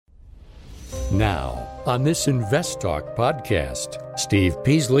Now, on this Invest Talk podcast, Steve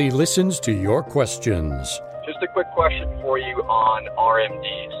Peasley listens to your questions. Just a quick question for you on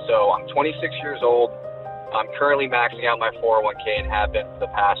RMDs. So I'm 26 years old. I'm currently maxing out my 401k and have been for the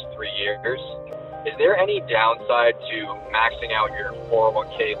past 3 years. Is there any downside to maxing out your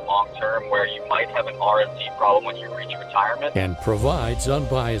 401k long term where you might have an RMD problem when you reach retirement? And provides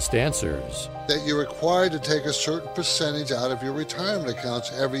unbiased answers. That you're required to take a certain percentage out of your retirement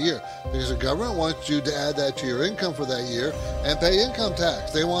accounts every year because the government wants you to add that to your income for that year and pay income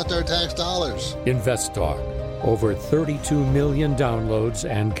tax. They want their tax dollars. Invest Talk. Over 32 million downloads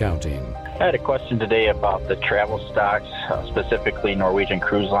and counting. I had a question today about the travel stocks, specifically Norwegian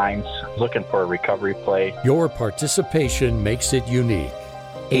Cruise Lines. Looking for a recovery play. Your participation makes it unique.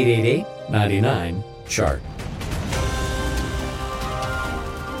 888-99-CHART.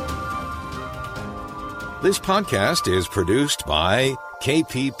 This podcast is produced by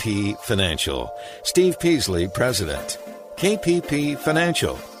KPP Financial. Steve Peasley, President. KPP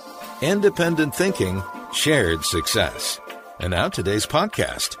Financial. Independent thinking, shared success. And now today's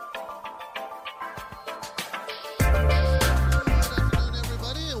podcast.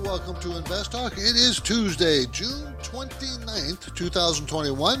 Welcome to Invest Talk. It is Tuesday, June 29th,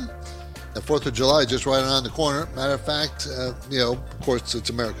 2021. The 4th of July just right around the corner. Matter of fact, of course, it's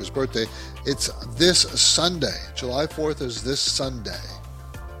America's birthday. It's this Sunday. July 4th is this Sunday,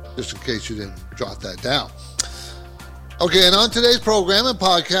 just in case you didn't jot that down. Okay, and on today's program and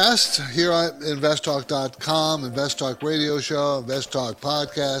podcast, here at investtalk.com, Invest Talk Radio Show, Invest Talk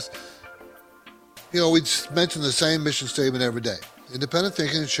Podcast, we mention the same mission statement every day. Independent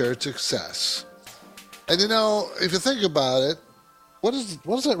thinking and shared success. And if you think about it, what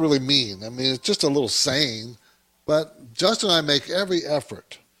does that really mean? I mean, it's just a little saying, but Justin and I make every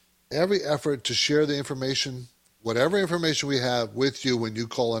effort to share the information, whatever information we have with you when you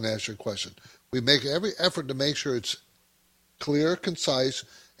call and ask your question. We make every effort to make sure it's clear, concise,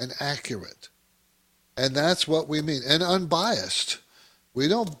 and accurate. And that's what we mean. And unbiased. We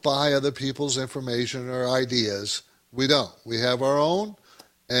don't buy other people's information or ideas. We don't. We have our own,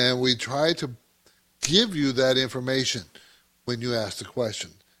 and we try to give you that information when you ask the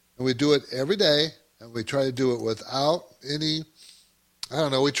question. And we do it every day, and we try to do it without any,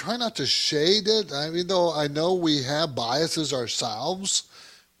 we try not to shade it. I mean, though I know we have biases ourselves.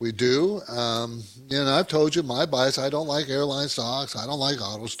 We do. I've told you my bias. I don't like airline stocks. I don't like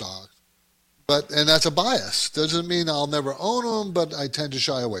auto stocks. And that's a bias. Doesn't mean I'll never own them, but I tend to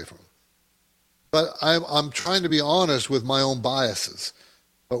shy away from them. But I'm trying to be honest with my own biases.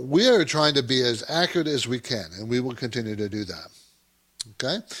 But we are trying to be as accurate as we can, and we will continue to do that.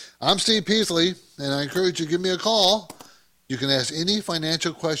 Okay? I'm Steve Peasley, and I encourage you to give me a call. You can ask any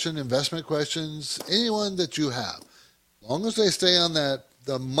financial question, investment questions, anyone that you have. As long as they stay on the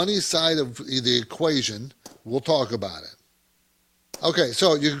money side of the equation, we'll talk about it. Okay,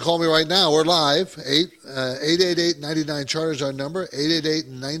 so you can call me right now. We're live. 888-99-CHART is our number,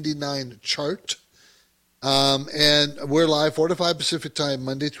 888-99-CHART. And we're live 4 to 5 Pacific time,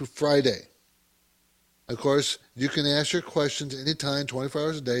 Monday through Friday. Of course, you can ask your questions anytime, 24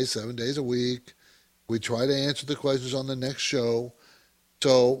 hours a day, 7 days a week. We try to answer the questions on the next show.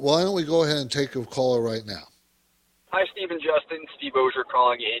 So why don't we go ahead and take a caller right now? Hi, Steve and Justin. Steve Ozier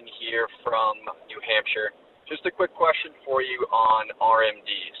calling in here from New Hampshire. Just a quick question for you on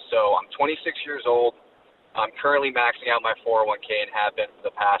RMDs. So I'm 26 years old. I'm currently maxing out my 401k and have been for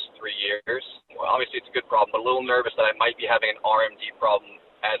the past 3 years. Well, obviously, it's a good problem, but a little nervous that I might be having an RMD problem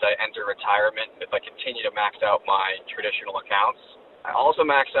as I enter retirement if I continue to max out my traditional accounts. I also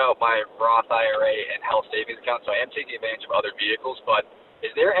max out my Roth IRA and health savings account, so I am taking advantage of other vehicles, but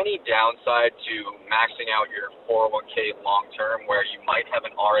is there any downside to maxing out your 401k long-term where you might have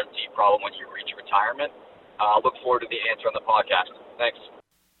an RMD problem when you reach retirement? I'll look forward to the answer on the podcast. Thanks.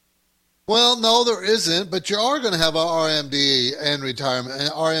 Well, no, there isn't, but you are going to have an RMD and retirement, an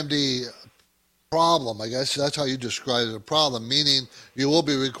RMD problem. I guess that's how you describe it, a problem, meaning you will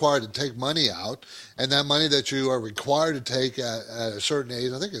be required to take money out, and that money that you are required to take at a certain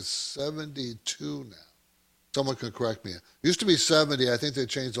age, I think it's 72 now. Someone can correct me. It used to be 70. I think they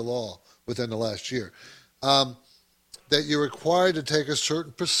changed the law within the last year. That you're required to take a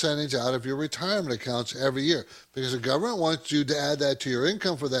certain percentage out of your retirement accounts every year because the government wants you to add that to your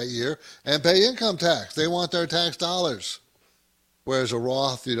income for that year and pay income tax. They want their tax dollars. Whereas a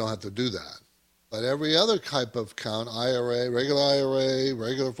Roth, you don't have to do that. But every other type of account, IRA,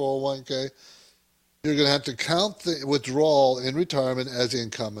 regular 401k, you're going to have to count the withdrawal in retirement as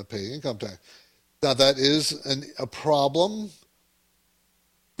income and pay income tax. Now, that is a problem,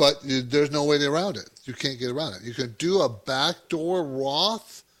 but there's no way around it. You can't get around it. You can do a backdoor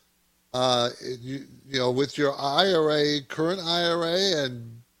Roth, With your IRA, current IRA,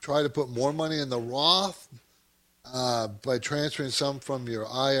 and try to put more money in the Roth by transferring some from your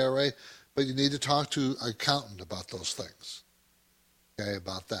IRA. But you need to talk to an accountant about those things. Okay,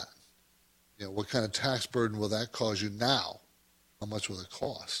 about that. What kind of tax burden will that cause you now? How much will it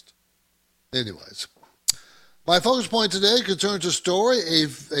cost? Anyways, my focus point today concerns a story. A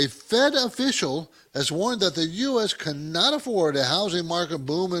Fed official has warned that the U.S. cannot afford a housing market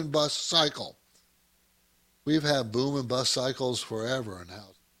boom and bust cycle. We've had boom and bust cycles forever in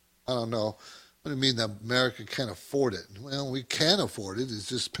housing. I don't know. What do you mean that America can't afford it? Well, we can afford it. It's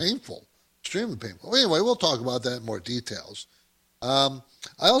just painful, extremely painful. Anyway, we'll talk about that in more details. I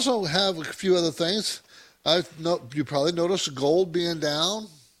also have a few other things. You probably noticed gold being down.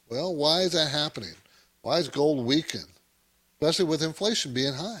 Well, why is that happening? Why is gold weakened, especially with inflation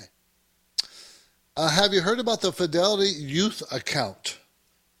being high? Have you heard about the Fidelity Youth Account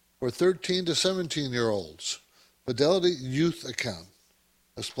for 13 to 17-year-olds? Fidelity Youth Account.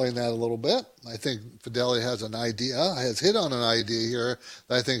 Explain that a little bit. I think Fidelity has hit on an idea here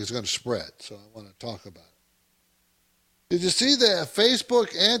that I think is going to spread, so I want to talk about it. Did you see the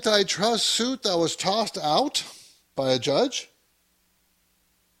Facebook antitrust suit that was tossed out by a judge?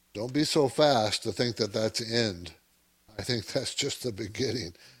 Don't be so fast to think that that's the end. I think that's just the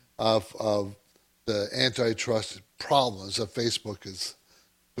beginning of the antitrust problems that Facebook is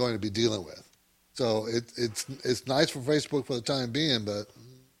going to be dealing with. So it's nice for Facebook for the time being, but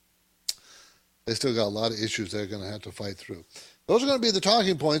they still got a lot of issues they're going to have to fight through. Those are going to be the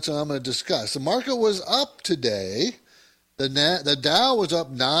talking points that I'm going to discuss. The market was up today. The Dow was up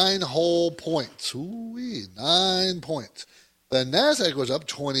 9 whole points. Ooh-wee, 9 points. The NASDAQ was up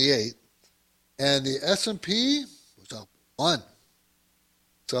 28, and the S&P was up 1.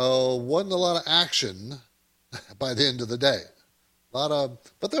 So wasn't a lot of action by the end of the day. But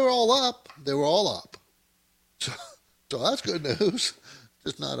they were all up. They were all up. So that's good news.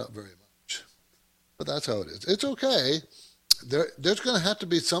 Just not up very much. But that's how it is. It's okay. There's going to have to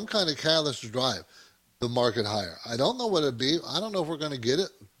be some kind of catalyst to drive the market higher. I don't know what it'd be. I don't know if we're going to get it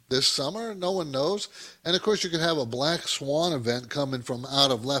this summer. No one knows. And of course, you could have a black swan event coming from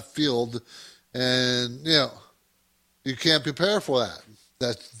out of left field, and you can't prepare for that.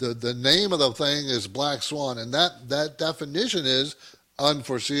 That's the name of the thing is black swan, and that definition is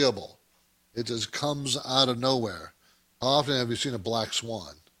unforeseeable. It just comes out of nowhere. How often have you seen a black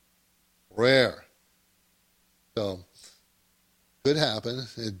swan? Rare. So could happen.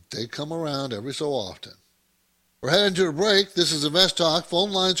 They come around every so often. We're heading to a break. This is Invest Talk.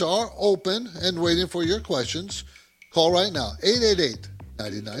 Phone lines are open and waiting for your questions. Call right now,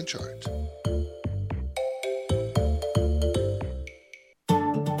 888-99-CHART.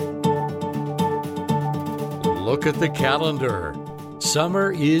 Look at the calendar.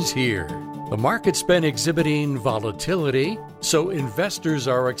 Summer is here. The market's been exhibiting volatility, so investors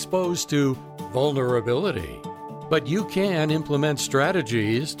are exposed to vulnerability. But you can implement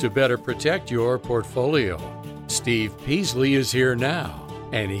strategies to better protect your portfolio. Steve Peasley is here now,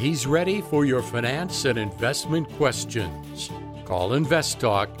 and he's ready for your finance and investment questions. Call Invest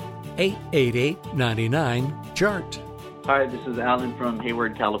Talk 888-99-CHART. Hi, this is Alan from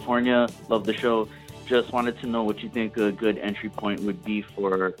Hayward, California. Love the show. Just wanted to know what you think a good entry point would be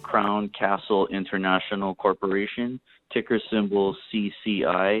for Crown Castle International Corporation, ticker symbol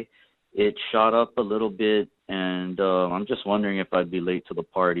CCI. It shot up a little bit, and I'm just wondering if I'd be late to the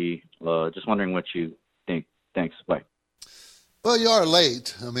party. Just wondering what you think. Thanks. Bye. Well, you are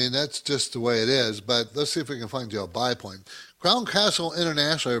late. I mean, that's just the way it is. But let's see if we can find you a buy point. Crown Castle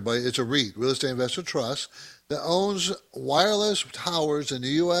International, everybody, it's a REIT, Real Estate Investor Trust, that owns wireless towers in the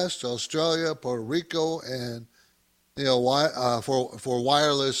U.S., Australia, Puerto Rico, and for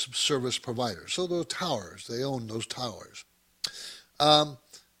wireless service providers. So those towers, they own those towers.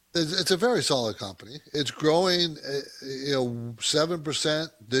 It's a very solid company. It's growing,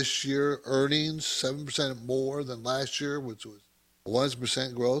 7% this year earnings, 7% more than last year, which was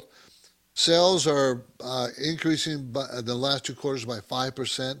 1% growth. Sales are increasing by the last 2 quarters by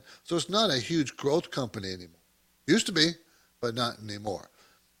 5%. So it's not a huge growth company anymore. Used to be, but not anymore.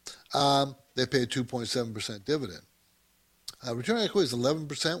 They pay a 2.7% dividend. Return on equity is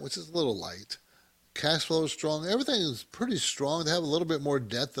 11%, which is a little light. Cash flow is strong. Everything is pretty strong. They have a little bit more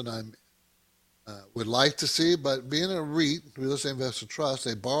debt than I would like to see, but being a REIT, Real Estate Investor Trust,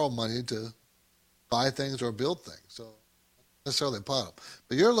 they borrow money to buy things or build things. So not necessarily a problem.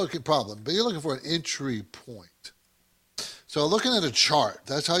 But you're looking for an entry point. So looking at a chart,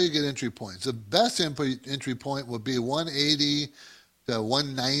 that's how you get entry points. The best entry point would be 180 to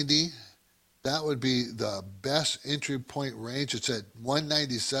 190. That would be the best entry point range. It's at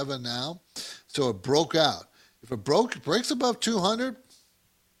 197 now. So it broke out. If it breaks above 200,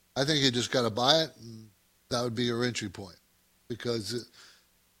 I think you just got to buy it, and that would be your entry point because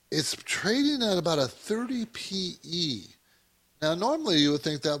it's trading at about a 30 PE. Now, normally you would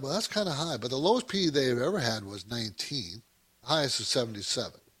think that, well, that's kind of high, but the lowest PE they've ever had was 19. The highest is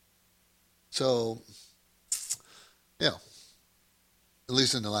 77. So, at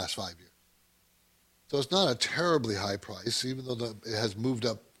least in the last 5 years. So it's not a terribly high price, even though it has moved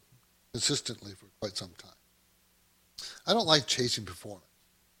up consistently for quite some time. I don't like chasing performance.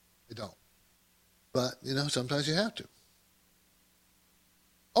 I don't. But, sometimes you have to.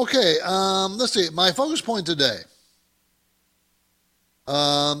 Okay, let's see. My focus point today.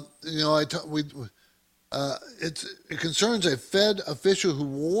 It concerns a Fed official who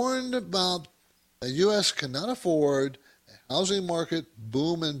warned about the U.S. cannot afford a housing market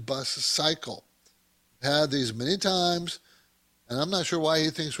boom and bust cycle. We've had these many times, and I'm not sure why he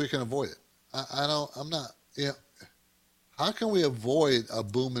thinks we can avoid it. I'm not. How can we avoid a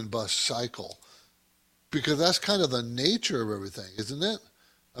boom and bust cycle? Because that's kind of the nature of everything, isn't it?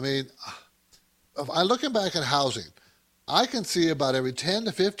 I mean, if I'm looking back at housing, I can see about every 10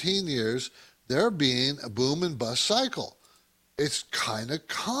 to 15 years there being a boom and bust cycle. It's kind of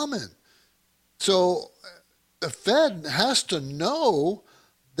common. So the Fed has to know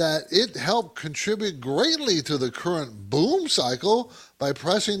that it helped contribute greatly to the current boom cycle by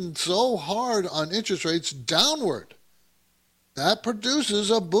pressing so hard on interest rates downward. That produces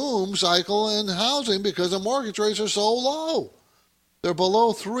a boom cycle in housing because the mortgage rates are so low. They're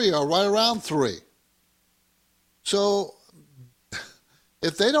below 3 or right around 3. So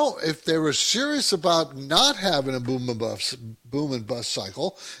if they were serious about not having a boom and bust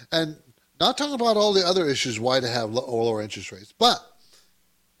cycle, and not talking about all the other issues why to have lower interest rates, but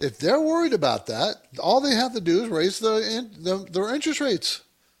if they're worried about that, all they have to do is raise their interest rates,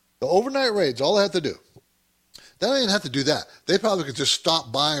 the overnight rates. All they have to do. They don't even have to do that. They probably could just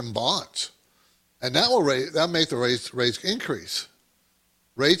stop buying bonds, and that'll make the rates increase.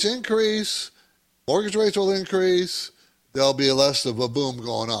 Rates increase, mortgage rates will increase. There'll be less of a boom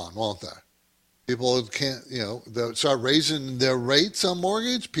going on, won't there? People can't, they'll start raising their rates on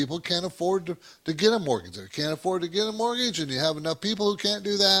mortgage. People can't afford to get a mortgage. They can't afford to get a mortgage, and you have enough people who can't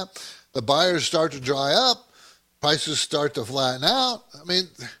do that. The buyers start to dry up. Prices start to flatten out. I mean,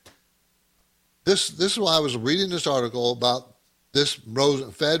 this is why I was reading this article about this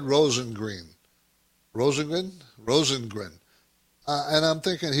Fed Rosengren. Rosengren. And I'm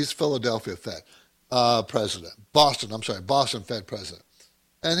thinking he's Philadelphia Fed president. Boston Fed president.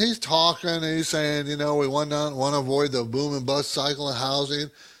 And he's talking, and he's saying, we want to avoid the boom and bust cycle in housing.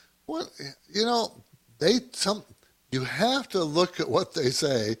 Well, you have to look at what they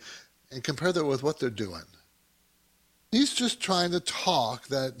say and compare that with what they're doing. He's just trying to talk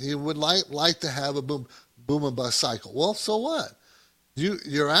that he would like to have a boom and bust cycle. Well, so what?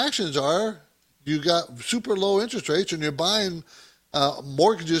 Your actions are you got super low interest rates and you're buying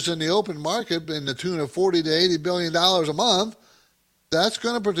mortgages in the open market in the tune of $40 to $80 billion a month. That's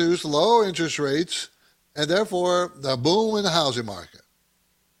going to produce low interest rates and therefore the boom in the housing market.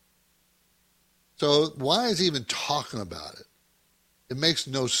 So why is he even talking about it? It makes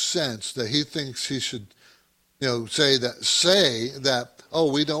no sense that he thinks he should, say that, oh,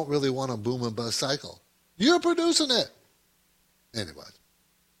 we don't really want a boom and bust cycle. You're producing it. Anyway,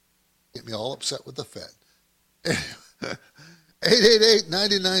 get me all upset with the Fed.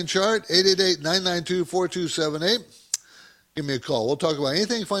 888-99-CHART, 888-992-4278. Give me a call. We'll talk about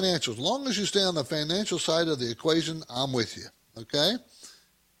anything financial. As long as you stay on the financial side of the equation, I'm with you. Okay?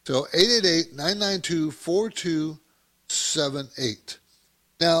 So 888-992-4278.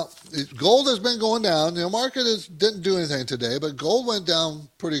 Now, gold has been going down. The market didn't do anything today, but gold went down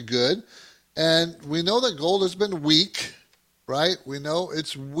pretty good. And we know that gold has been weak, right? We know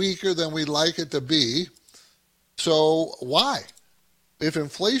it's weaker than we'd like it to be. So why? If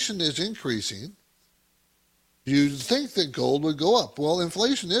inflation is increasing, you'd think that gold would go up. Well,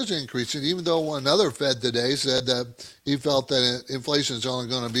 inflation is increasing, even though another Fed today said that he felt that inflation is only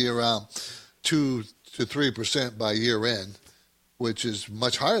going to be around 2 to 3% by year end, which is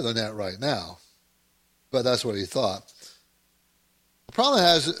much higher than that right now. But that's what he thought. The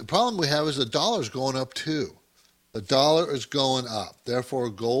problem we have is the dollar's going up too. The dollar is going up.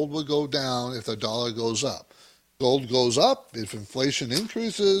 Therefore, gold will go down if the dollar goes up. Gold goes up if inflation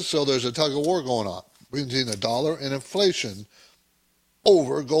increases, so there's a tug of war going on between the dollar and inflation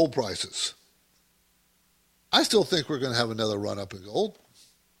over gold prices. I still think we're going to have another run up in gold.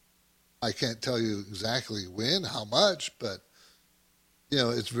 I can't tell you exactly when, how much, but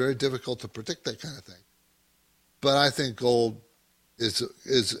it's very difficult to predict that kind of thing. But I think gold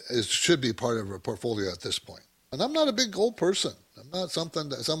should be part of a portfolio at this point. And I'm not a big gold person. I'm not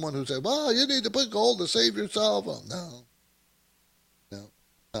someone who says, well, you need to put gold to save yourself. Oh, no,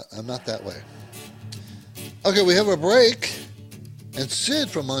 I'm not that way. Okay, we have a break. And Sid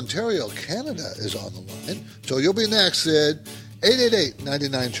from Ontario, Canada is on the line. So you'll be next, Sid.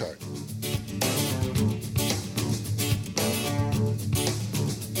 888-99-CHART.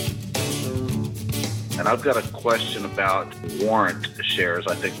 And I've got a question about warrant shares.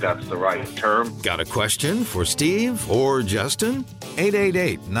 I think that's the right term. Got a question for Steve or Justin?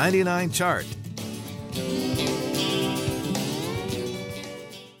 888-99-CHART.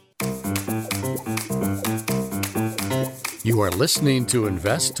 You are listening to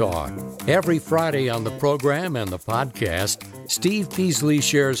Invest Talk. Every Friday on the program and the podcast, Steve Peasley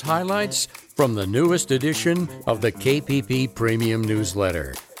shares highlights from the newest edition of the KPP Premium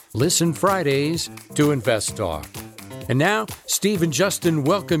Newsletter. Listen Fridays to Invest Talk. And now, Steve and Justin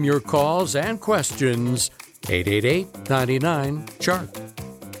welcome your calls and questions. 888-99-CHART.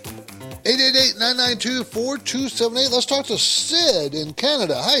 888-992-4278. Let's talk to Sid in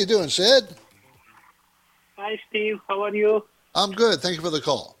Canada. How you doing, Sid? Hi, Steve. How are you? I'm good. Thank you for the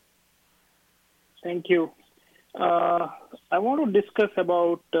call. Thank you. I want to discuss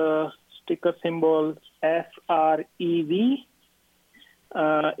about ticker symbol FREV.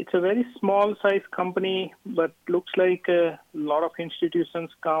 It's a very small size company, but looks like a lot of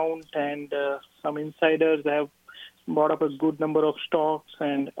institutions count and some insiders have bought up a good number of stocks.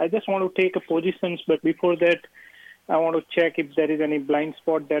 And I just want to take a positions, but before that, I want to check if there is any blind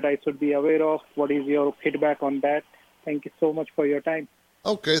spot that I should be aware of. What is your feedback on that? Thank you so much for your time.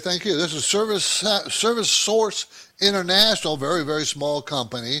 Okay, thank you. This is Service Source International, very, very small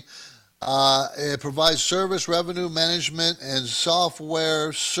company. It provides service, revenue management, and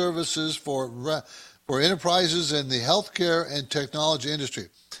software services for enterprises in the healthcare and technology industry.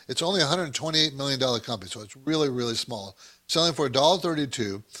 It's only a $128 million company, so it's really, really small. Selling for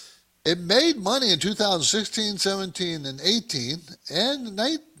 $1.32. It made money in 2016, 17, and 18, and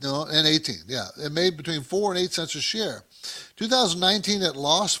 18. Yeah, it made between 4 and 8 cents a share. 2019, it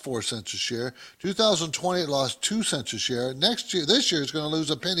lost 4 cents a share. 2020, it lost 2 cents a share. This year, it's going to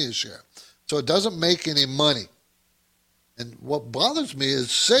lose a penny a share. So it doesn't make any money. And what bothers me is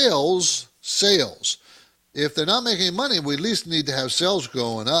sales. If they're not making money, we at least need to have sales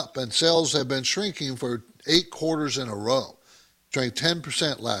going up. And sales have been shrinking for 8 quarters in a row. Shrank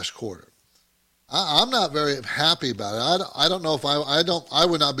 10% last quarter. I'm not very happy about it. I don't know if I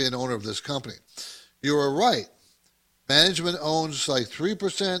would not be an owner of this company. You are right. Management owns like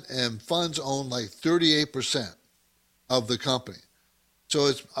 3% and funds own like 38% of the company. So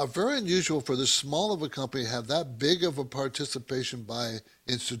it's very unusual for this small of a company to have that big of a participation by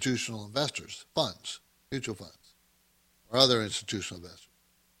institutional investors, funds, mutual funds, or other institutional investors.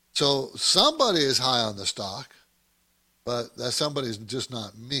 So somebody is high on the stock, but that somebody is just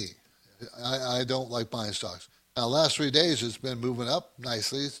not me. I don't like buying stocks. Now, last 3 days, it's been moving up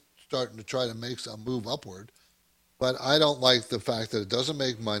nicely, starting to try to make some move upward. But I don't like the fact that it doesn't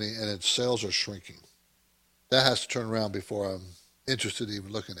make money and its sales are shrinking. That has to turn around before I'm interested in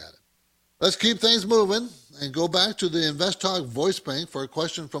even looking at it. Let's keep things moving and go back to the Invest Talk voice bank for a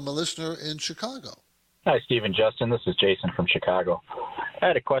question from a listener in Chicago. Hi, Steve and Justin. This is Jason from Chicago. I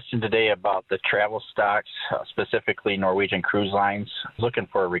had a question today about the travel stocks, specifically Norwegian Cruise Lines. Looking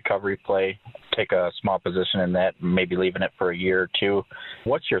for a recovery play, take a small position in that, maybe leaving it for a year or two.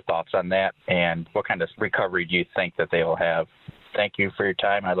 What's your thoughts on that, and what kind of recovery do you think that they will have? Thank you for your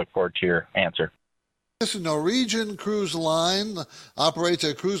time. I look forward to your answer. This is Norwegian Cruise Line, operates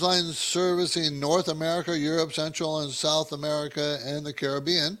a cruise line service in North America, Europe, Central and South America, and the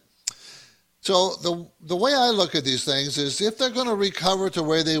Caribbean. So the way I look at these things is if they're going to recover to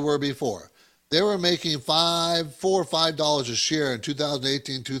where they were before, they were making $4 or $5 a share in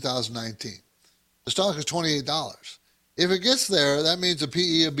 2018, 2019. The stock is $28. If it gets there, that means the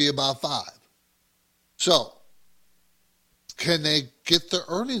PE will be about 5. So can they get their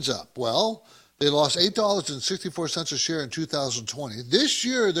earnings up? Well, they lost $8.64 a share in 2020. This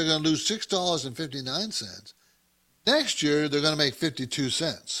year, they're going to lose $6.59. Next year, they're going to make 52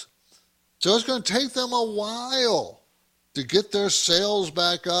 cents. So it's going to take them a while to get their sales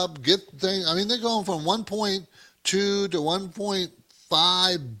back up, get things. I mean, they're going from $1.2 to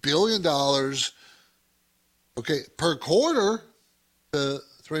 $1.5 billion, per quarter to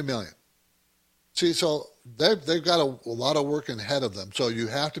 $3 million. See, so they've got a lot of work ahead of them. So you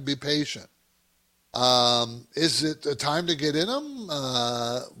have to be patient. Is it a time to get in them?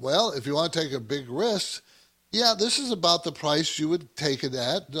 Well, if you want to take a big risk, Yeah, this is about the price you would take it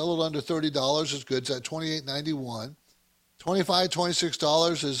at. A little under $30 is good. It's at $28.91. $25,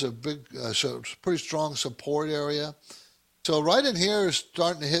 $26 is a big, pretty strong support area. So right in here is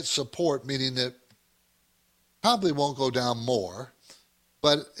starting to hit support, meaning that probably won't go down more.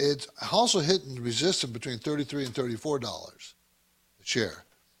 But it's also hitting resistance between $33 and $34 a share.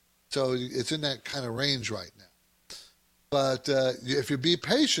 So it's in that kind of range right now. But if you be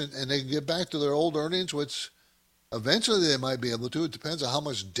patient and they can get back to their old earnings, which eventually they might be able to, it depends on how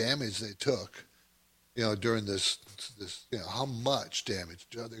much damage they took, during this, how much damage.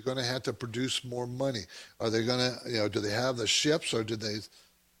 Are they going to have to produce more money? Are they going to, do they have the ships or did they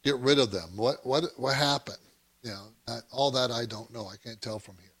get rid of them? What happened? All that I don't know. I can't tell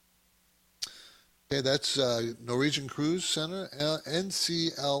from here. Okay, that's Norwegian Cruise Center.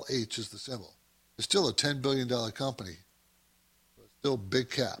 NCLH is the symbol. It's still a $10 billion company. Still big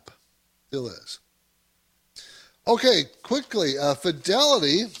cap. Still is. Okay, quickly,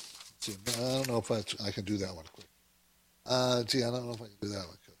 Fidelity. See, I don't know if I can do that one quick. I don't know if I can do that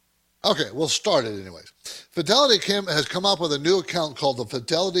one quick. Okay, we'll start it anyways. Fidelity has come up with a new account called the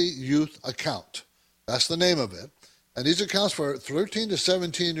Fidelity Youth Account. That's the name of it. And these accounts for 13 to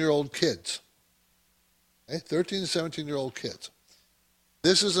 17-year-old kids. Okay, 13 to 17-year-old kids.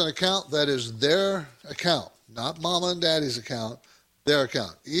 This is an account that is their account, not mom and daddy's account, their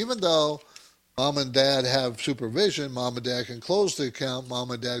account. Even though mom and dad have supervision, mom and dad can close the account,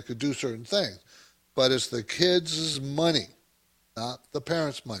 mom and dad could do certain things. But it's the kids' money, not the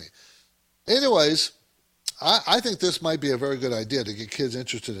parents' money. Anyways, I think this might be a very good idea to get kids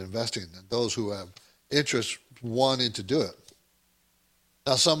interested in investing and those who have interest wanting to do it.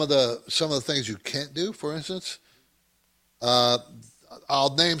 Now, some of the things you can't do, for instance,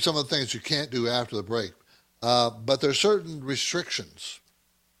 I'll name some of the things you can't do after the break. But there are certain restrictions,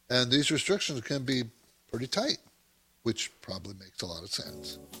 and these restrictions can be pretty tight, which probably makes a lot of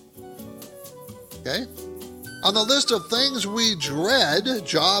sense. Okay? On the list of things we dread,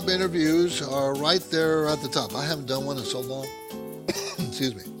 job interviews are right there at the top. I haven't done one in so long.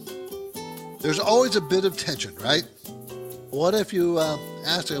 Excuse me. There's always a bit of tension, right? What if you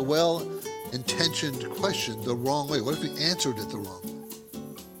ask a well-intentioned question the wrong way? What if you answered it the wrong way?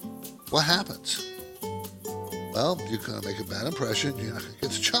 What happens? Well, you're going to make a bad impression. You're not going to get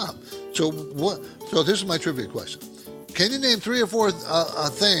the job. So this is my trivia question. Can you name 3 or 4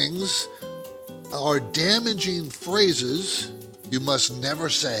 things or damaging phrases you must never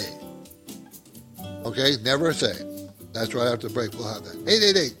say? Okay, never say. That's right after the break. We'll have that.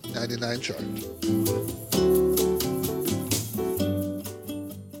 888-99-CHART.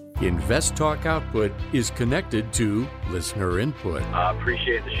 Invest Talk output is connected to listener input.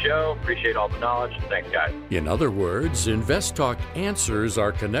 Appreciate the show. Appreciate all the knowledge. Thanks, guys. In other words, Invest Talk answers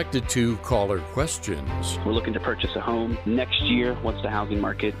are connected to caller questions. We're looking to purchase a home next year once the housing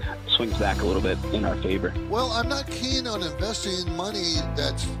market swings back a little bit in our favor. Well, I'm not keen on investing money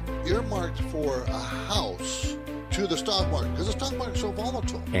that's earmarked for a house to the stock market because the stock market is so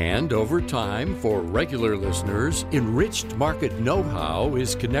volatile. And over time, for regular listeners, enriched market know-how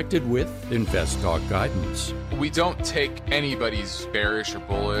is connected with Invest Talk guidance. We don't take anybody's bearish or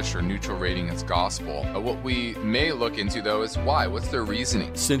bullish or neutral rating as gospel. What we may look into, though, is why. What's their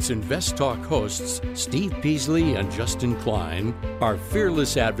reasoning? Since Invest Talk hosts Steve Peasley and Justin Klein are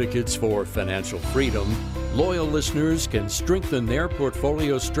fearless advocates for financial freedom, loyal listeners can strengthen their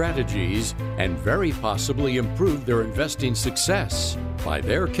portfolio strategies and very possibly improve their investing success by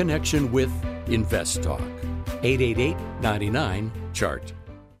their connection with Invest Talk. 888-99-CHART.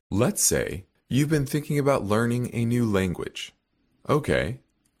 Let's say you've been thinking about learning a new language. Okay,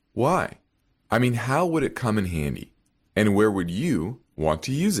 why? I mean, how would it come in handy? And where would you want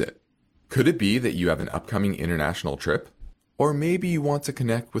to use it? Could it be that you have an upcoming international trip? Or maybe you want to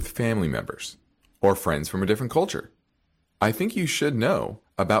connect with family members or friends from a different culture? I think you should know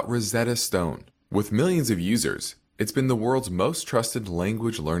about Rosetta Stone. With millions of users, it's been the world's most trusted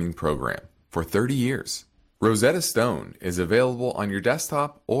language learning program for 30 years. Rosetta Stone is available on your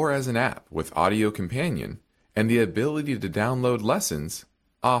desktop or as an app with Audio Companion and the ability to download lessons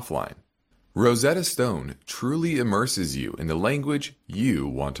offline. Rosetta Stone truly immerses you in the language you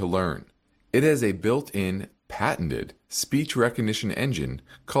want to learn. It has a built-in, patented speech recognition engine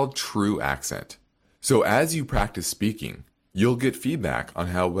called True Accent. So as you practice speaking, you'll get feedback on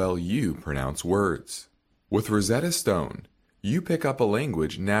how well you pronounce words. With Rosetta Stone, you pick up a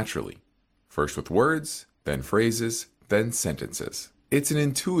language naturally, first with words, then phrases, then sentences. It's an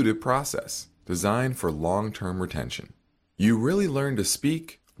intuitive process designed for long-term retention. You really learn to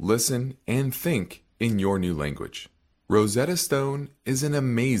speak, listen, and think in your new language. Rosetta Stone is an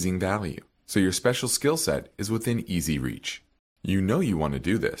amazing value. so your special skill set is within easy reach. You know you want to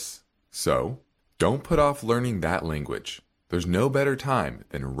do this, so don't put off learning that language. There's no better time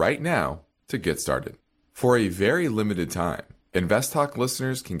than right now to get started. For a very limited time, InvestTalk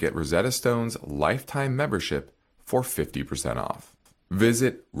listeners can get Rosetta Stone's lifetime membership for 50% off.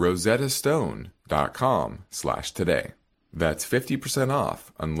 Visit rosettastone.com/today. That's 50%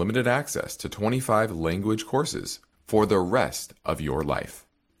 off unlimited access to 25 language courses for the rest of your life.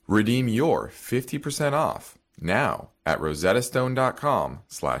 Redeem your 50% off now at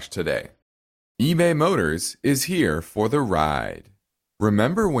rosettastone.com/today. eBay Motors is here for the ride.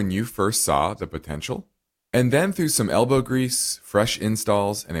 Remember when you first saw the potential? And then through some elbow grease, fresh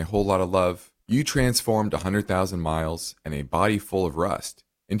installs, and a whole lot of love, you transformed 100,000 miles and a body full of rust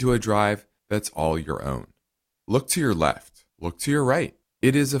into a drive that's all your own. Look to your left. Look to your right.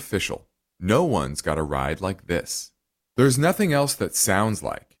 It is official. No one's got a ride like this. There's nothing else that sounds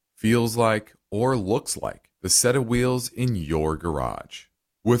like, feels like, or looks like the set of wheels in your garage.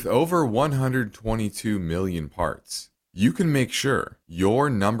 With over 122 million parts, you can make sure your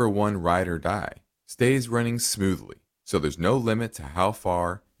number one ride or die stays running smoothly, so there's no limit to how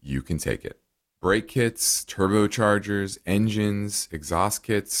far you can take it. Brake kits, turbochargers, engines, exhaust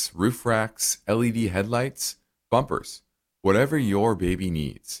kits, roof racks, LED headlights, bumpers, whatever your baby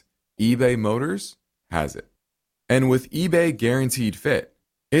needs, eBay Motors has it. And with eBay Guaranteed Fit,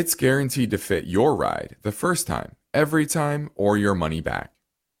 it's guaranteed to fit your ride the first time, every time, or your money back.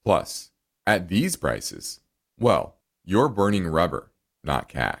 Plus, at these prices, well, you're burning rubber, not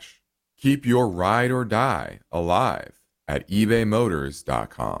cash. Keep your ride or die alive at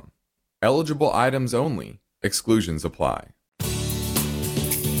ebaymotors.com. Eligible items only. Exclusions apply.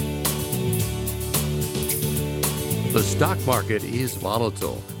 The stock market is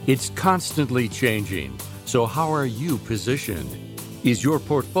volatile. It's constantly changing. So how are you positioned? Is your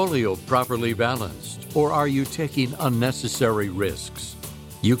portfolio properly balanced, or are you taking unnecessary risks?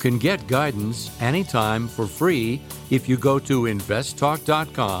 You can get guidance anytime for free if you go to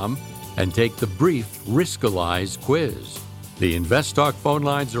investtalk.com and take the brief Riskalyze quiz. The InvestTalk phone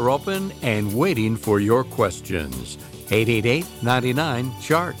lines are open and waiting for your questions.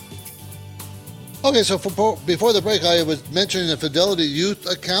 888-99-CHART. Okay, so before the break, I was mentioning the Fidelity Youth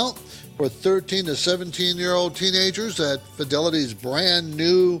account for 13 to 17-year-old teenagers at Fidelity's brand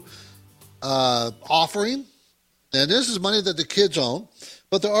new offering. And this is money that the kids own,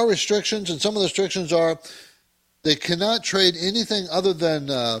 but there are restrictions, and some of the restrictions are they cannot trade anything other than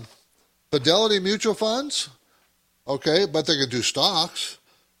Fidelity mutual funds. Okay, but they can do stocks,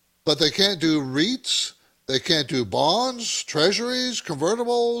 but they can't do REITs, they can't do bonds, treasuries,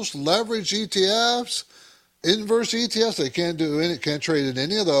 convertibles, leverage ETFs, inverse ETFs. They can't trade in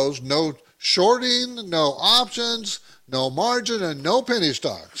any of those. No shorting, no options, no margin, and no penny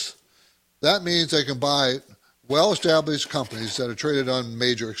stocks. That means they can buy well-established companies that are traded on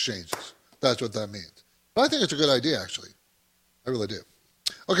major exchanges. That's what that means. But I think it's a good idea, actually. I really do.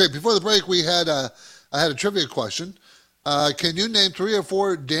 Okay, before the break, I had a trivia question. Can you name 3 or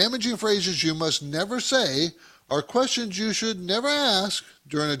 4 damaging phrases you must never say or questions you should never ask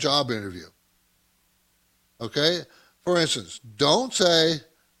during a job interview? Okay? For instance, don't say,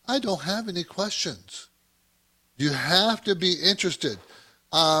 I don't have any questions. You have to be interested.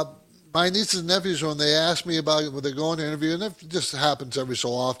 My nieces and nephews, when they ask me about when they go on an interview, and it just happens every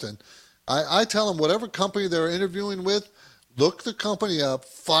so often, I tell them whatever company they're interviewing with, look the company up,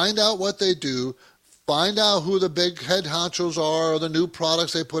 find out what they do, find out who the big head honchos are or the new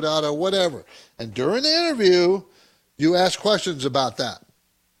products they put out or whatever. And during the interview, you ask questions about that.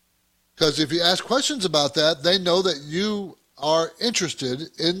 Because if you ask questions about that, they know that you are interested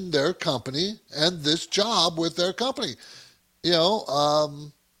in their company and this job with their company. You know,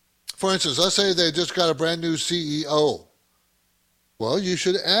 for instance, let's say they just got a brand new CEO. Well, you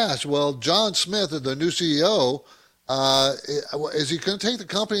should ask, well, John Smith, the new CEO, is he going to take the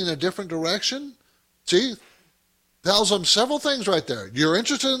company in a different direction? See, tells them several things right there. You're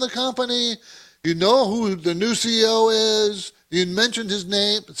interested in the company. You know who the new CEO is. You mentioned his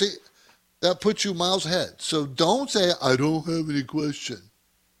name. See, that puts you miles ahead. So don't say, I don't have any question.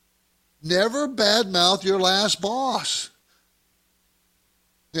 Never badmouth your last boss.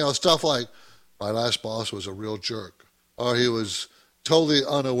 You know, stuff like, my last boss was a real jerk. Or he was totally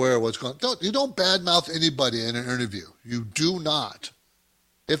unaware of what's going on. You don't badmouth anybody in an interview. You do not.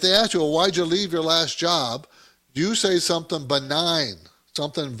 If they ask you, well, why'd you leave your last job? You say something benign,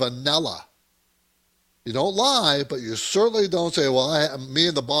 something vanilla. You don't lie, but you certainly don't say, well, me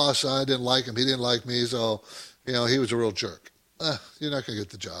and the boss, I didn't like him, he didn't like me, so, you know, he was a real jerk. You're not going to get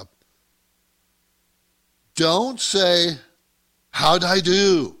the job. Don't say, how'd I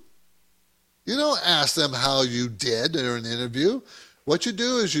do? You don't ask them how you did during an interview. What you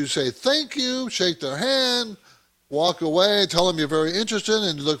do is you say thank you, shake their hand, walk away, tell them you're very interested,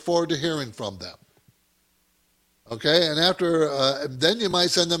 and you look forward to hearing from them. Okay, and after, then you might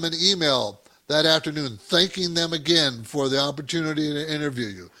send them an email that afternoon thanking them again for the opportunity to interview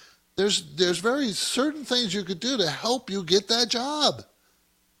you. There's very certain things you could do to help you get that job.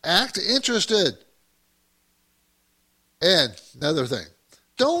 Act interested. And another thing,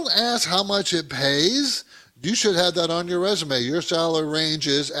 don't ask how much it pays. You should have that on your resume. Your salary range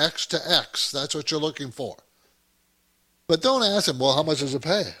is X to X. That's what you're looking for. But don't ask them, well, how much does it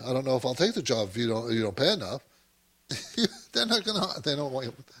pay? I don't know if I'll take the job if you don't pay enough. They're not going to, they don't want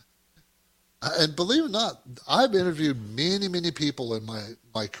you. And believe it or not, I've interviewed many, many people in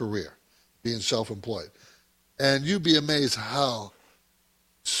my career being self-employed. And you'd be amazed how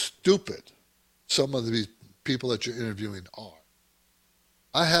stupid some of the people that you're interviewing are.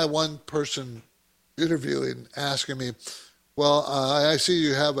 I had one person interviewing asking me, well, I see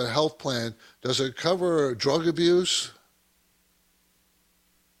you have a health plan. Does it cover drug abuse?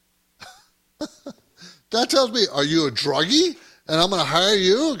 That tells me, are you a druggie? And I'm going to hire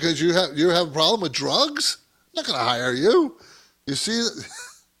you because you have a problem with drugs? I'm not going to hire you. You see,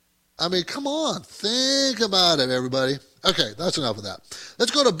 I mean, come on. Think about it, everybody. Okay, that's enough of that.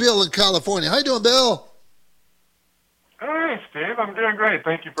 Let's go to Bill in California. How you doing, Bill? Hey, Steve. I'm doing great.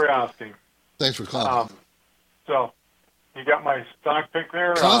 Thank you for asking. Thanks for calling. So, you got my stock pick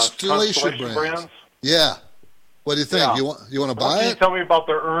there? Constellation Brands. Yeah. What do you think? Yeah. You want to buy Can it? you tell me about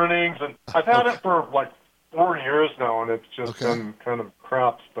their earnings? And I've had it for like 4 years now, and it's just been kind of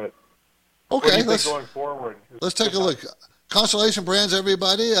craps. But what do you think going forward? Let's take a look. Constellation Brands,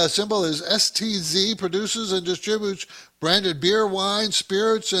 everybody. Symbol is STZ. Produces and distributes branded beer, wine,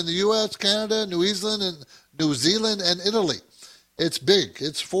 spirits in the U.S., Canada, New Zealand, and Italy. It's big.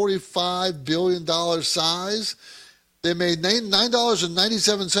 It's $45 billion size. They made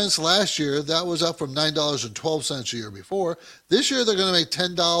 $9.97 last year. That was up from $9.12 a year before. This year they're going to make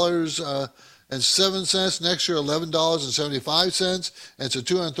 $10.07. Next year $11.75. And it's a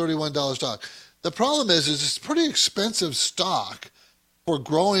 $231 stock. The problem is it's pretty expensive stock for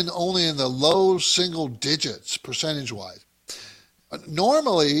growing only in the low single digits percentage-wise.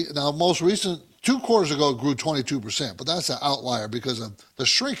 Normally, now most recent 2 quarters ago it grew 22%, but that's an outlier because of the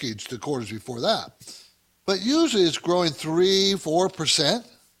shrinkage the quarters before that. But usually it's growing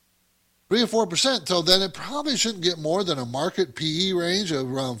 3-4%, so then it probably shouldn't get more than a market PE range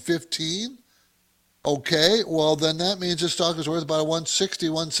of around 15. Okay, well then that means the stock is worth about $160,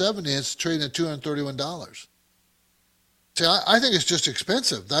 $170. It's trading at $231. See, I think it's just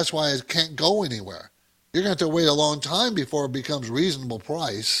expensive. That's why it can't go anywhere. You're going to have to wait a long time before it becomes reasonable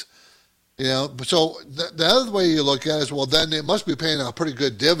price. You know, so the other way you look at it is, well, then it must be paying a pretty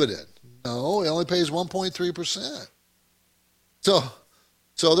good dividend. No, it only pays 1.3%. So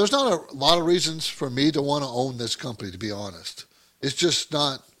there's not a lot of reasons for me to want to own this company, to be honest. It's just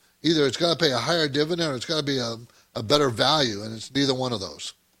not, either it's going to pay a higher dividend or it's going to be a better value, and it's neither one of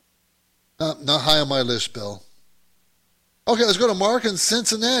those. Not high on my list, Bill. Okay, let's go to Mark in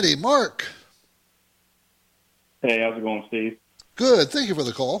Cincinnati. Mark. Hey, how's it going, Steve? Good. Thank you for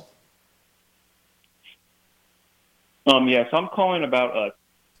the call. Yes, I'm calling about a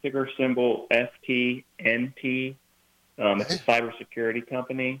ticker symbol FTNT. It's a cybersecurity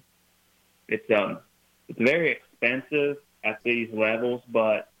company. It's very expensive at these levels,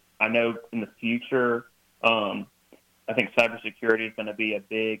 but I know in the future, I think cybersecurity is going to be a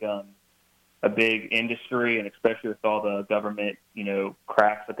big industry, and especially with all the government,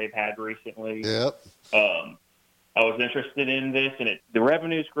 cracks that they've had recently. Yep. I was interested in this, and the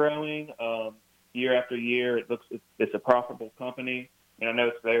revenue's growing year after year. It's a profitable company, and I know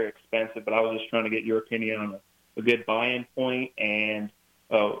it's very expensive, but I was just trying to get your opinion on a good buy-in point, and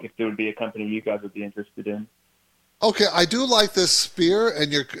if there would be a company you guys would be interested in. Okay, I do like this sphere,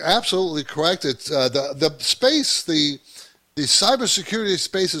 and you're absolutely correct. It's the space, the cybersecurity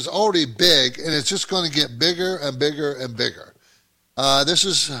space is already big, and it's just going to get bigger and bigger and bigger. This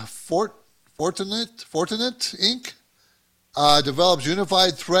is Fortinet Inc. Develops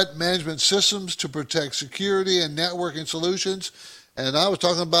unified threat management systems to protect security and networking solutions. And I was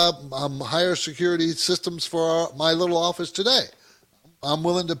talking about higher security systems for my little office today. I'm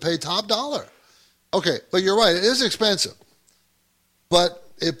willing to pay top dollar. Okay, but you're right. It is expensive. But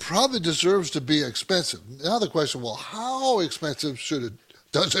it probably deserves to be expensive. Now the question, well, how expensive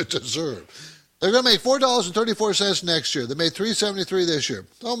does it deserve? They're going to make $4.34 next year. They made $3.73 this year.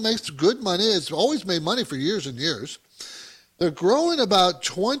 So it makes good money. It's always made money for years and years. They're growing about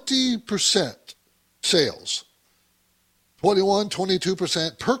 20% sales, 21,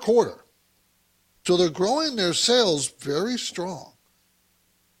 22% per quarter. So they're growing their sales very strong.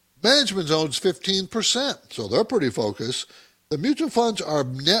 Management owns 15%, so they're pretty focused. The mutual funds are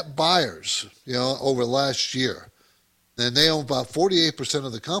net buyers, over last year. And they own about 48%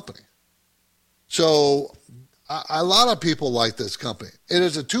 of the company. So a lot of people like this company. It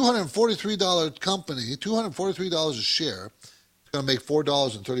is a $243 company, $243 a share. It's going to make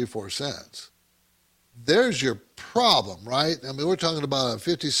 $4.34. There's your problem, right? I mean, we're talking about a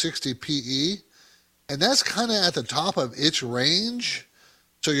 50, 60 PE, and that's kind of at the top of its range.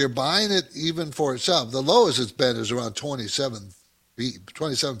 So you're buying it even for itself. The lowest it's been is around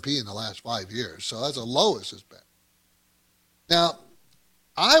 27p in the last 5 years. So that's the lowest it's been. Now,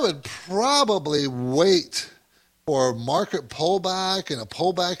 I would probably wait for a market pullback and a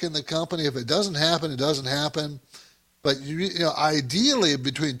pullback in the company. If it doesn't happen, it doesn't happen. But ideally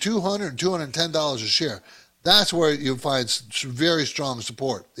between $200 and $210 a share, that's where you find very strong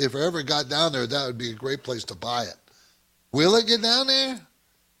support. If it ever got down there, that would be a great place to buy it. Will it get down there?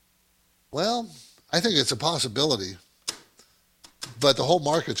 Well, I think it's a possibility. But the whole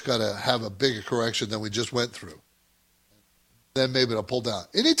market's got to have a bigger correction than we just went through. Then maybe it'll pull down.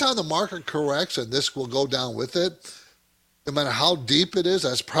 Anytime the market corrects, and this will go down with it, no matter how deep it is,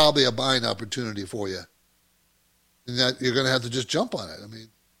 that's probably a buying opportunity for you. And that you're going to have to just jump on it. I mean,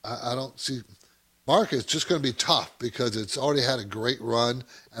 I don't see market's just going to be tough because it's already had a great run,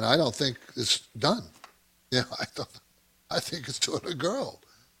 and I don't think it's done. I think it's still going to grow.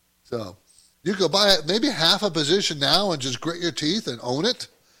 So you could buy it, maybe half a position now and just grit your teeth and own it,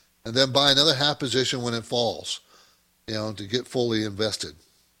 and then buy another half position when it falls, to get fully invested.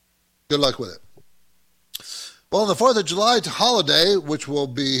 Good luck with it. Well, on the 4th of July holiday, which will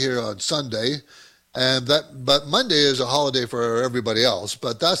be here on Sunday, but Monday is a holiday for everybody else,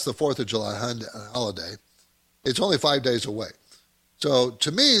 but that's the 4th of July holiday. It's only 5 days away. So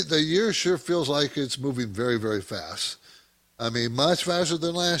to me, the year sure feels like it's moving very, very fast. I mean, much faster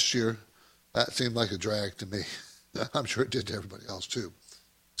than last year. That seemed like a drag to me. I'm sure it did to everybody else too.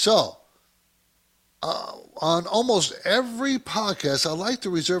 So, on almost every podcast, I like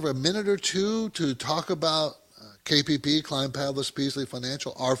to reserve a minute or two to talk about KPP, Klein Pavlis Peasley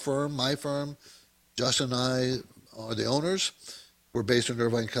Financial, our firm, my firm. Justin and I are the owners. We're based in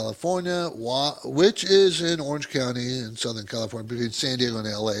Irvine, California, which is in Orange County in Southern California, between San Diego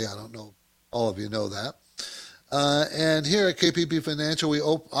and LA. I don't know, all of you know that. And here at KPP Financial, we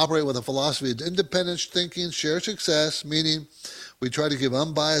operate with a philosophy of independent thinking, share success, meaning we try to give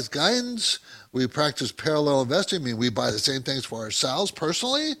unbiased guidance. We practice parallel investing, meaning we buy the same things for ourselves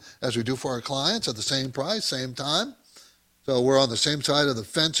personally as we do for our clients at the same price, same time. So we're on the same side of the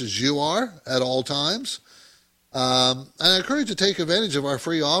fence as you are at all times. And I encourage you to take advantage of our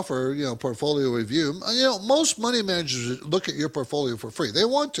free offer, portfolio review. Most money managers look at your portfolio for free. They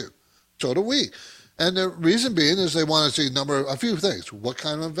want to. So do we. And the reason being is they want to see a few things. What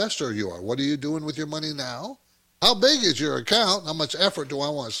kind of investor you are? What are you doing with your money now? How big is your account? How much effort do I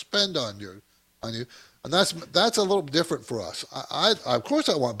want to spend on you? And that's a little different for us. Of course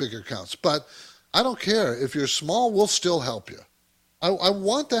I want bigger accounts, but I don't care. If you're small, we'll still help you. I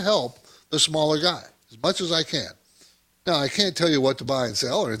want to help the smaller guy as much as I can. Now, I can't tell you what to buy and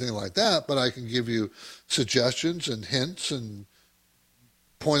sell or anything like that, but I can give you suggestions and hints and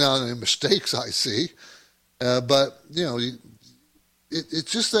point out any mistakes I see. But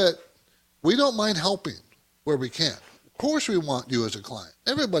it's just that we don't mind helping where we can. Of course we want you as a client.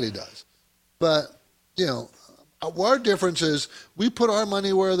 Everybody does. But, our difference is we put our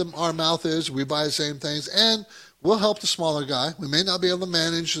money where our mouth is. We buy the same things, and we'll help the smaller guy. We may not be able to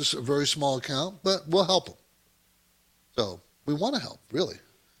manage this very small account, but we'll help him. So we want to help, really.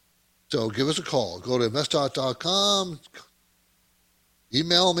 So give us a call. Go to investtalk.com.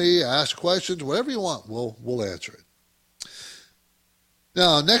 Email me, ask questions, whatever you want. We'll answer it.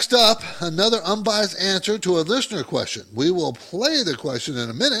 Now, next up, another unbiased answer to a listener question. We will play the question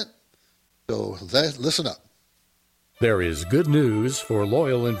in a minute, so listen up. There is good news for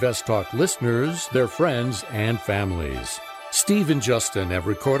loyal Invest Talk listeners, their friends, and families. Steve and Justin have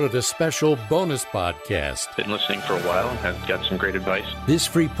recorded a special bonus podcast. Been listening for a while and have got some great advice. This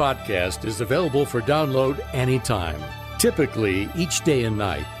free podcast is available for download anytime. Typically, each day and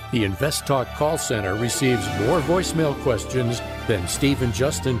night, the Invest Talk call center receives more voicemail questions than Steve and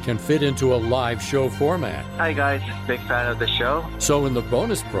Justin can fit into a live show format. Hi guys, big fan of the show. So in the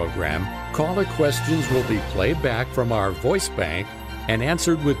bonus program, caller questions will be played back from our voice bank and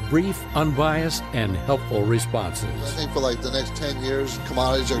answered with brief, unbiased, and helpful responses. I think for the next 10 years,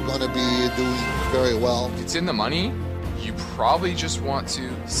 commodities are going to be doing very well. It's in the money. you probably just want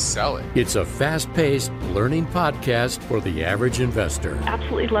to sell it. It's a fast-paced learning podcast for the average investor.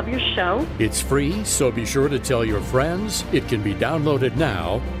 Absolutely love your show. It's free, so be sure to tell your friends. It can be downloaded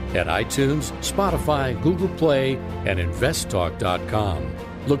now at iTunes, Spotify, Google Play, and investtalk.com.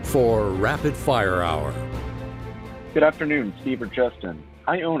 Look for Rapid Fire Hour. Good afternoon, Steve or Justin.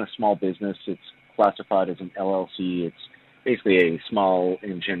 I own a small business. It's classified as an LLC. It's basically a small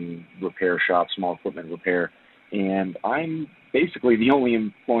engine repair shop, small equipment repair, and I'm basically the only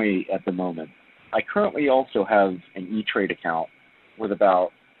employee at the moment. I currently also have an E-Trade account with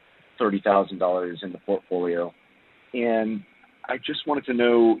about $30,000 in the portfolio, and I just wanted to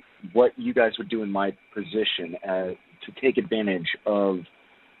know what you guys would do in my position to take advantage of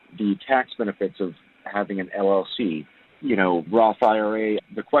the tax benefits of having an LLC. You know, Roth IRA,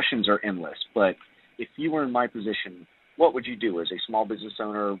 the questions are endless, but if you were in my position, what would you do as a small business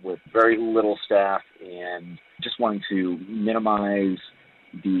owner with very little staff and just wanting to minimize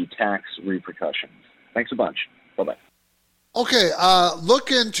the tax repercussions? Thanks a bunch. Bye-bye. Okay,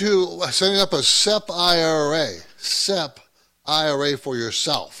 look into setting up a SEP IRA for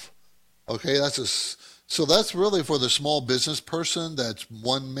yourself. Okay, so that's really for the small business person that's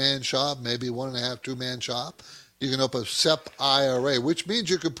one-man shop, maybe 1.5, 2-man shop. You can open a SEP IRA, which means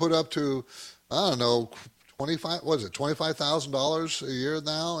you could put up to, I don't know, $25,000 a year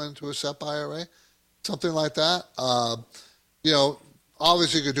now into a SEP IRA, something like that.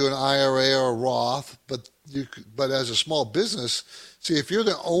 Obviously you could do an IRA or a Roth, but as a small business, see, if you're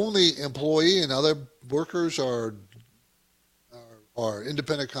the only employee and other workers are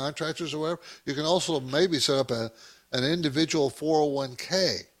independent contractors or whatever, you can also maybe set up an individual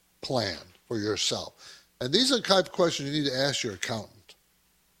 401k plan for yourself. And these are the type of questions you need to ask your accountant,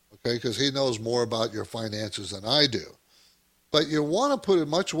 okay, because he knows more about your finances than I do. But you want to put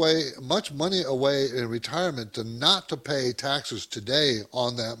much money away in retirement not to pay taxes today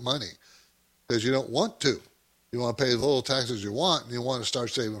on that money, because you don't want to. You want to pay the little taxes you want, and you want to start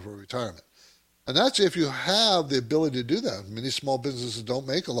saving for retirement. And that's if you have the ability to do that. Many small businesses don't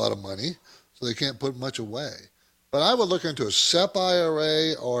make a lot of money, so they can't put much away. But I would look into a SEP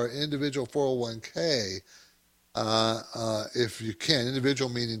IRA or individual 401k if you can. Individual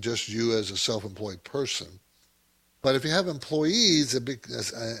meaning just you as a self-employed person. But if you have employees,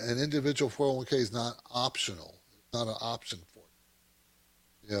 an individual 401k is not optional. It's not an option for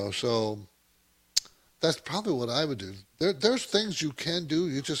you. So that's probably what I would do. There's things you can do.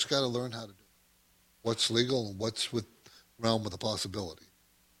 You just got to learn how to do it. What's legal and what's with realm of the possibility.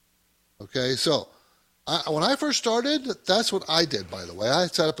 Okay, so when I first started, that's what I did, by the way. I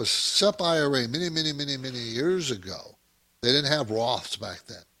set up a SEP IRA many years ago. They didn't have Roths back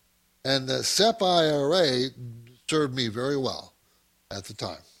then. And the SEP IRA served me very well at the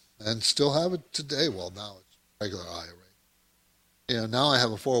time and still have it today. Well, now it's regular IRA. Now I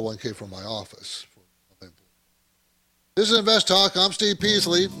have a 401k from my office. This is Invest Talk. I'm Steve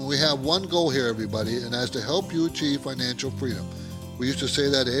Peasley. We have one goal here, everybody, and that's to help you achieve financial freedom. We used to say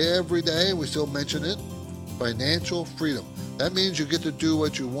that every day. We still mention it. Financial freedom. That means you get to do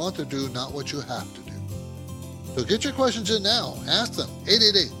what you want to do, not what you have to do. So get your questions in now. Ask them.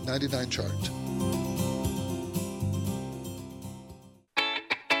 888-99-CHART.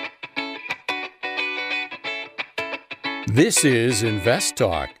 This is Invest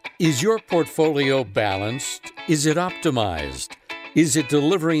Talk. Is your portfolio balanced? Is it optimized? Is it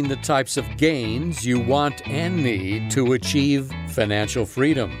delivering the types of gains you want and need to achieve financial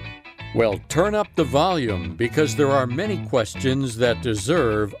freedom? Well, turn up the volume because there are many questions that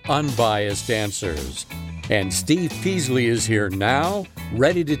deserve unbiased answers. And Steve Peasley is here now,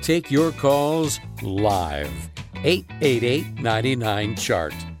 ready to take your calls live.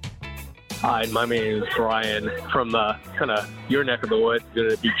 888-99-CHART. Hi, my name is Brian from kind of your neck of the woods,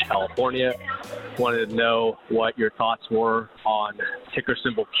 Venice Beach, California. Wanted to know what your thoughts were on ticker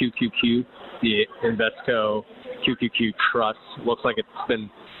symbol QQQ, the Invesco QQQ Trust. Looks like it's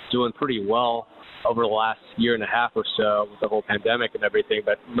been doing pretty well over the last year and a half or so with the whole pandemic and everything,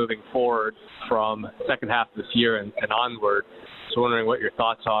 but moving forward from second half of this year and onward. So wondering what your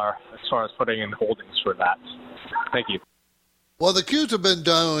thoughts are as far as putting in holdings for that. Thank you. Well, the Qs have been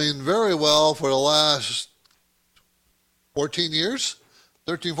doing very well for the last 14 years,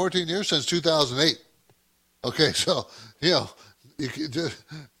 since 2008. Okay, so, you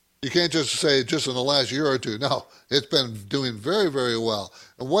can't just say just in the last year or two. No, it's been doing very, very well.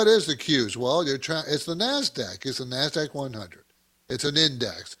 And what is the Qs? Well, it's the NASDAQ. It's the NASDAQ 100. It's an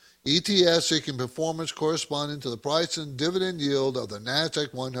index. ETFs seeking performance corresponding to the price and dividend yield of the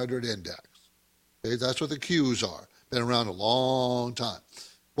NASDAQ 100 index. Okay, that's what the Qs are. Been around a long time.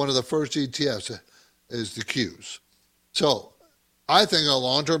 One of the first ETFs is the Qs. So I think on a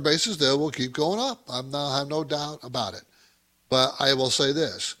long-term basis, they will keep going up. I have no doubt about it. But I will say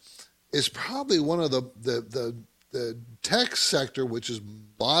this. It's probably one of the tech sector, which is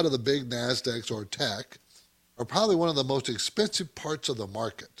a lot of the big NASDAQs or tech, are probably one of the most expensive parts of the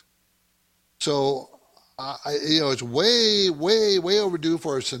market. So, it's way, way, way overdue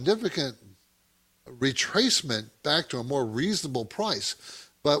for a significant retracement back to a more reasonable price.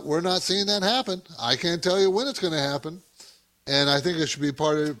 But we're not seeing that happen. I can't tell you when it's going to happen. And I think it should be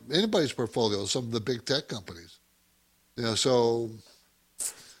part of anybody's portfolio, some of the big tech companies. I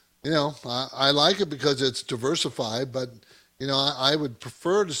like it because it's diversified, but I would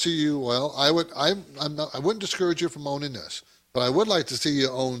prefer to see you. Well, I wouldn't discourage you from owning this, but I would like to see you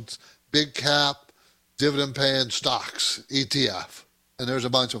own big cap, dividend paying stocks ETF. And there's a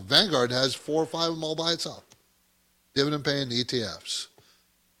bunch of Vanguard has 4 or 5 of them all by itself. Dividend paying ETFs.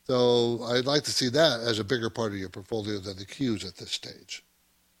 So I'd like to see that as a bigger part of your portfolio than the Qs at this stage.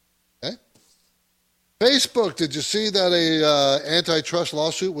 Okay. Facebook, did you see that a antitrust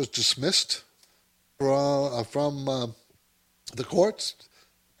lawsuit was dismissed from the courts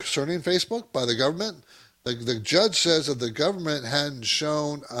concerning Facebook by the government? The judge says that the government hadn't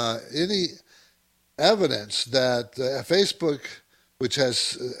shown any evidence that Facebook, which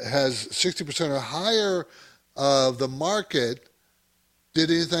has 60% or higher of the market, did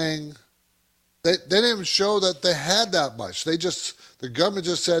anything. They didn't even show that they had that much. The government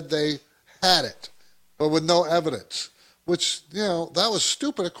just said they had it, but with no evidence, which, that was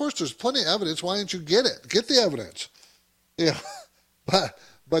stupid. Of course, there's plenty of evidence. Why didn't you get it? Get the evidence.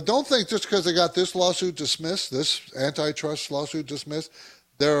 But don't think just because they got this lawsuit dismissed, this antitrust lawsuit dismissed,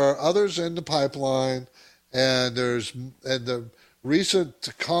 there are others in the pipeline, and the recent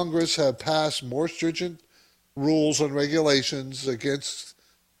Congress have passed more stringent rules and regulations against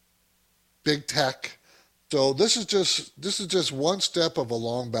big tech. So this is just one step of a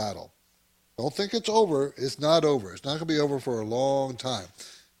long battle. Don't think it's over. It's not over. It's not going to be over for a long time.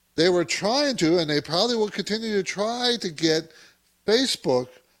 They were trying to, and they probably will continue to try to get Facebook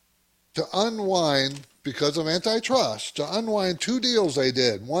to unwind, because of antitrust, to unwind 2 deals they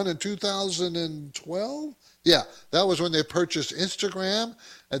did. One in 2012. Yeah, that was when they purchased Instagram,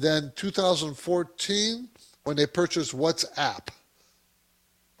 and then 2014 when they purchased WhatsApp.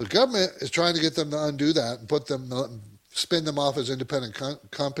 The government is trying to get them to undo that and spin them off as independent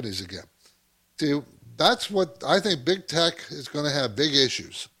companies again. See, that's what I think. Big tech is going to have big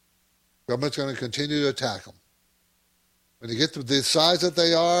issues. Government's going to continue to attack them. When you get to the size that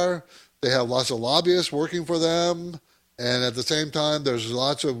they are, they have lots of lobbyists working for them, and at the same time, there's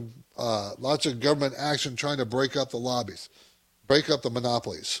lots of government action trying to break up the lobbies, break up the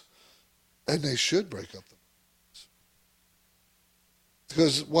monopolies, and they should break up them.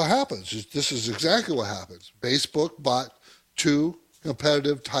 Because what happens is, this is exactly what happens. Facebook bought 2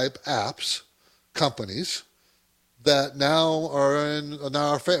 competitive type apps companies that now are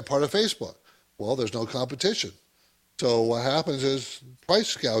part of Facebook. Well, there's no competition. So what happens is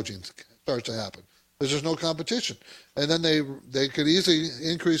price gouging starts to happen because there's no competition. And then they could easily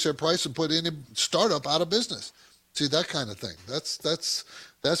increase their price and put any startup out of business. See, that kind of thing. That's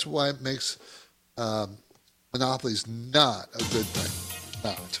why it makes monopolies not a good thing.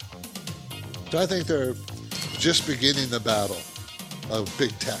 Not. So I think they're just beginning the battle of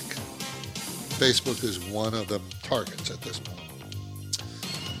big tech. Facebook is one of the targets at this point.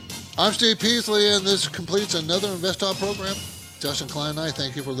 I'm Steve Peasley, and this completes another InvestTalk program. Justin Klein and I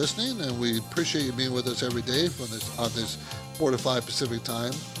thank you for listening, and we appreciate you being with us every day on this 4 to 5 Pacific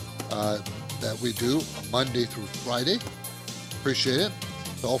time that we do Monday through Friday. Appreciate it.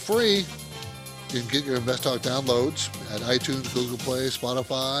 It's all free. You can get your InvestTalk downloads at iTunes, Google Play,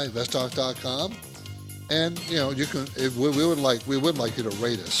 Spotify, InvestTalk.com, and you can. We would like you to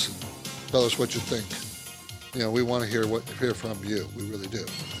rate us and tell us what you think. We want to hear from you. We really do.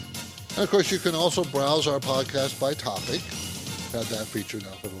 And of course, you can also browse our podcast by topic. Had that feature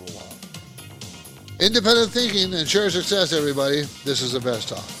now for a little while. Independent thinking and share success, everybody. This is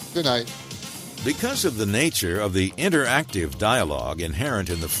InvestTalk. Good night. Because of the nature of the interactive dialogue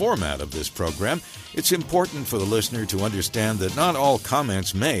inherent in the format of this program, it's important for the listener to understand that not all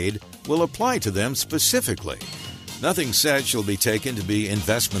comments made will apply to them specifically. Nothing said shall be taken to be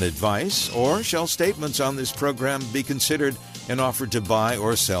investment advice, or shall statements on this program be considered an offer to buy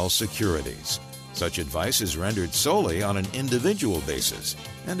or sell securities. Such advice is rendered solely on an individual basis,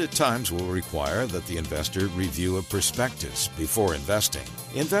 and at times will require that the investor review a prospectus before investing.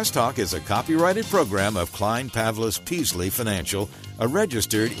 InvestTalk is a copyrighted program of Klein Pavlis Peasley Financial, a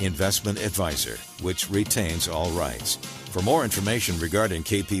registered investment advisor, which retains all rights. For more information regarding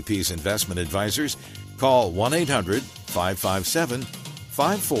KPP's investment advisors, Call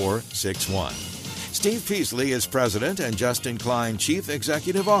 1-800-557-5461. Steve Peasley is President and Justin Klein, Chief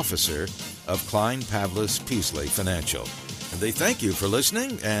Executive Officer of Klein Pavlis Peasley Financial. And they thank you for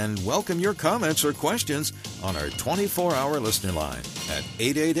listening and welcome your comments or questions on our 24-hour listener line at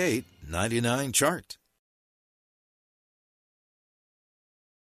 888-99-CHART.